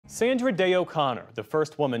Sandra Day O'Connor, the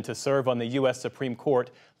first woman to serve on the U.S. Supreme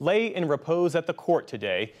Court, lay in repose at the court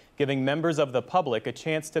today, giving members of the public a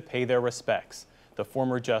chance to pay their respects. The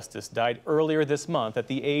former justice died earlier this month at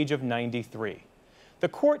the age of 93. The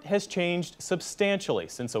court has changed substantially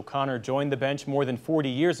since O'Connor joined the bench more than 40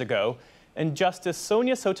 years ago, and Justice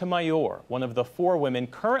Sonia Sotomayor, one of the 4 women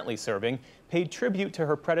currently serving, paid tribute to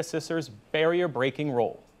her predecessor's barrier-breaking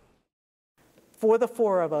role. For the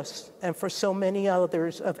 4 of us, and for so many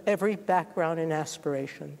others of every background and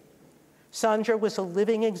aspiration, Sandra was a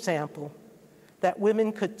living example that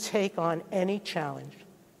women could take on any challenge,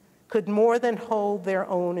 could more than hold their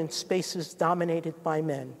own in spaces dominated by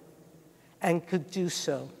men, and could do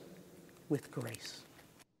so with grace.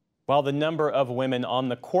 While the number of women on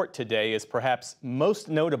the court today is perhaps most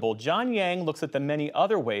notable, John Yang looks at the many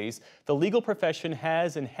other ways the legal profession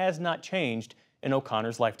has and has not changed in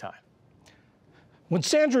O'Connor's lifetime. When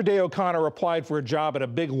Sandra Day O'Connor applied for a job at a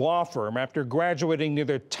big law firm after graduating near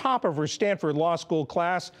the top of her Stanford Law School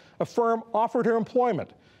class, a firm offered her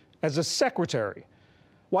employment as a secretary.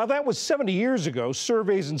 While that was 70 years ago,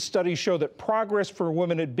 surveys and studies show that progress for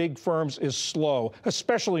women at big firms is slow,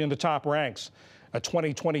 especially in the top ranks. A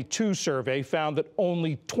 2022 survey found that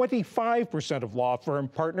only 25% of law firm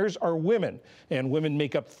partners are women, and women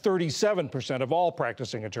make up 37% of all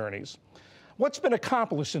practicing attorneys. What's been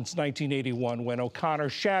accomplished since 1981 when O'Connor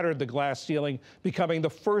shattered the glass ceiling, becoming the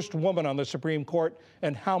first woman on the Supreme Court,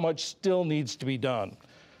 and how much still needs to be done?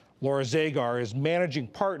 Laura Zagar is managing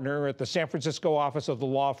partner at the San Francisco office of the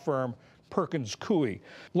law firm Perkins Coie.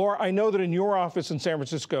 Laura, I know that in your office in San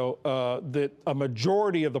Francisco that a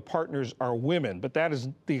majority of the partners are women, but that is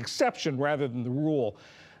the exception rather than the rule.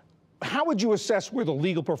 How would you assess where the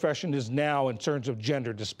legal profession is now in terms of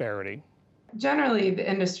gender disparity? Generally,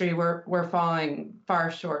 the industry, we're falling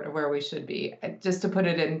far short of where we should be. Just to put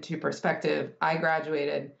it into perspective, I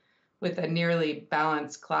graduated with a nearly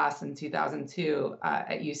balanced class in 2002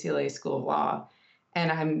 at UCLA School of Law.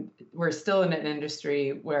 And we're still in an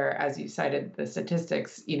industry where, as you cited the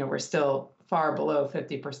statistics, we're still far below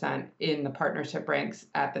 50% in the partnership ranks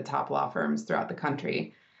at the top law firms throughout the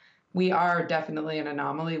country. We are definitely an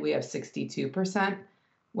anomaly. We have 62%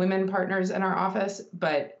 women partners in our office,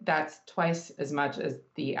 but that's twice as much as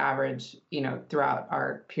the average, throughout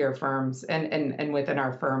our peer firms and within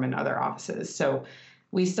our firm and other offices. So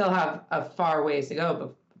we still have a far ways to go,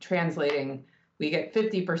 but translating, we get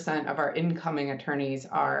 50% of our incoming attorneys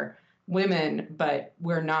are women, but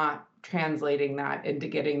we're not translating that into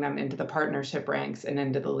getting them into the partnership ranks and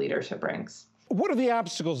into the leadership ranks. What are the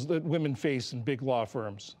obstacles that women face in big law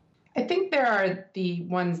firms? I think there are the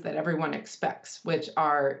ones that everyone expects, which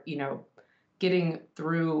are, getting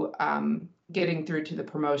through to the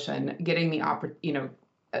promotion, getting the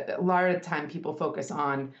a lot of the time people focus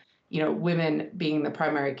on, women being the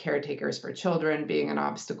primary caretakers for children being an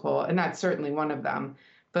obstacle, and that's certainly one of them.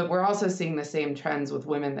 But we're also seeing the same trends with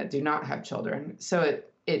women that do not have children. So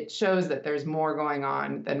it shows that there's more going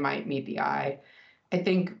on than might meet the eye. I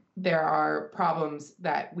think there are problems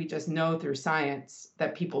that we just know through science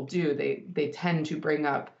that people do. They tend to bring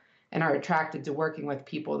up and are attracted to working with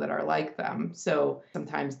people that are like them. So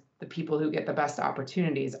sometimes the people who get the best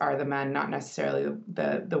opportunities are the men, not necessarily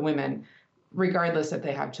the women, regardless if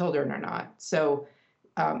they have children or not. So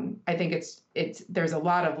I think there's a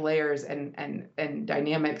lot of layers and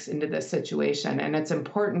dynamics into this situation, and it's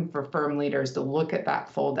important for firm leaders to look at that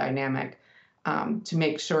full dynamic to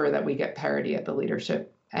make sure that we get parity at the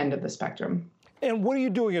leadership end of the spectrum. And what are you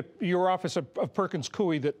doing at your office of Perkins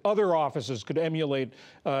Coie that other offices could emulate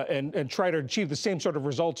and try to achieve the same sort of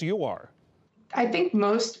results you are? I think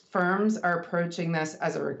most firms are approaching this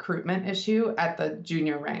as a recruitment issue at the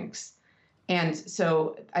junior ranks. And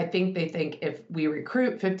so I think they think if we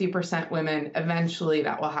recruit 50% women, eventually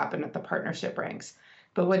that will happen at the partnership ranks.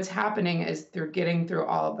 But what's happening is through getting through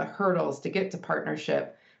all of the hurdles to get to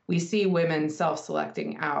partnership, we see women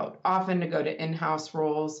self-selecting out, often to go to in-house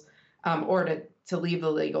roles or to leave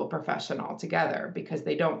the legal profession altogether because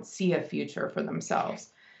they don't see a future for themselves.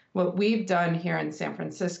 What we've done here in San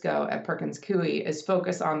Francisco at Perkins Coie is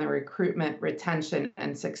focus on the recruitment, retention,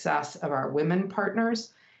 and success of our women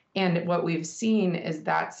partners. And what we've seen is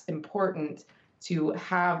that's important to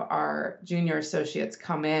have our junior associates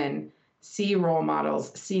come in, see role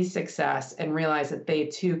models, see success, and realize that they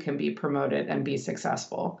too can be promoted and be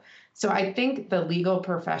successful. So I think the legal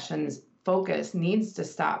profession's focus needs to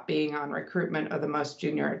stop being on recruitment of the most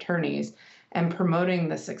junior attorneys and promoting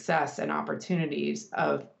the success and opportunities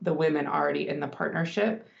of the women already in the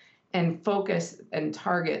partnership, and focus and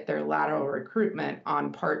target their lateral recruitment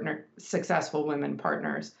on successful women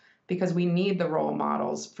partners because we need the role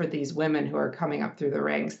models for these women who are coming up through the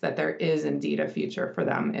ranks, that there is indeed a future for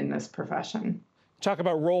them in this profession. Talk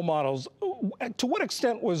about role models. To what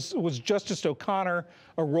extent was Justice O'Connor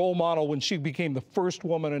a role model when she became the first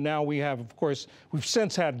woman? And now we have, of course, we've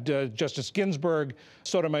since had Justice Ginsburg,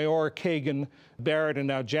 Sotomayor, Kagan, Barrett, and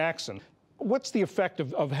now Jackson. What's the effect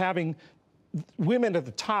of having women at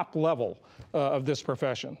the top level of this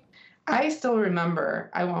profession? I still remember,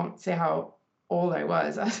 I won't say how old I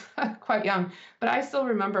was quite young, but I still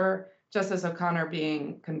remember Justice O'Connor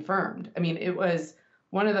being confirmed. I mean, it was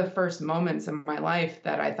one of the first moments in my life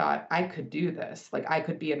that I thought I could do this. Like, I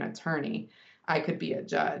could be an attorney, I could be a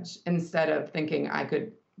judge, instead of thinking I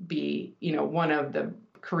could be, one of the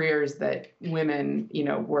careers that women,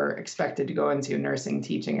 were expected to go into, nursing,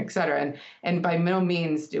 teaching, et cetera. And by no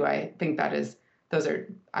means do I think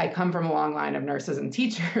I come from a long line of nurses and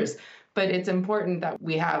teachers, but it's important that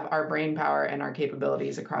we have our brain power and our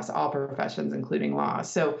capabilities across all professions, including law.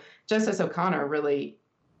 So Justice O'Connor really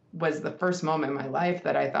was the first moment in my life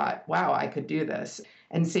that I thought, wow, I could do this.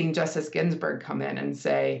 And seeing Justice Ginsburg come in and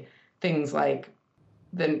say things like,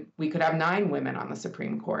 then we could have 9 women on the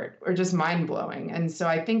Supreme Court, or just mind-blowing. And so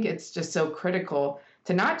I think it's just so critical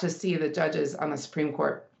to not just see the judges on the Supreme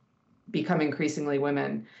Court become increasingly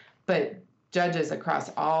women, but judges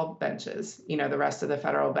across all benches, the rest of the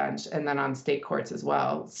federal bench, and then on state courts as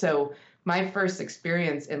well. So my first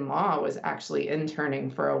experience in law was actually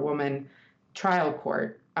interning for a woman trial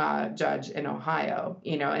court judge in Ohio,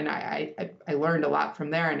 and I learned a lot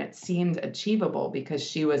from there, and it seemed achievable because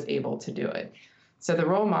she was able to do it. So the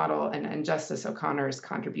role model and Justice O'Connor's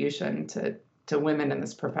contribution to women in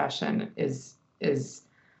this profession is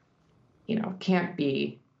can't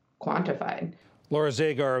be quantified. Laura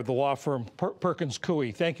Zagar of the law firm Perkins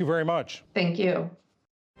Coie, thank you very much. Thank you.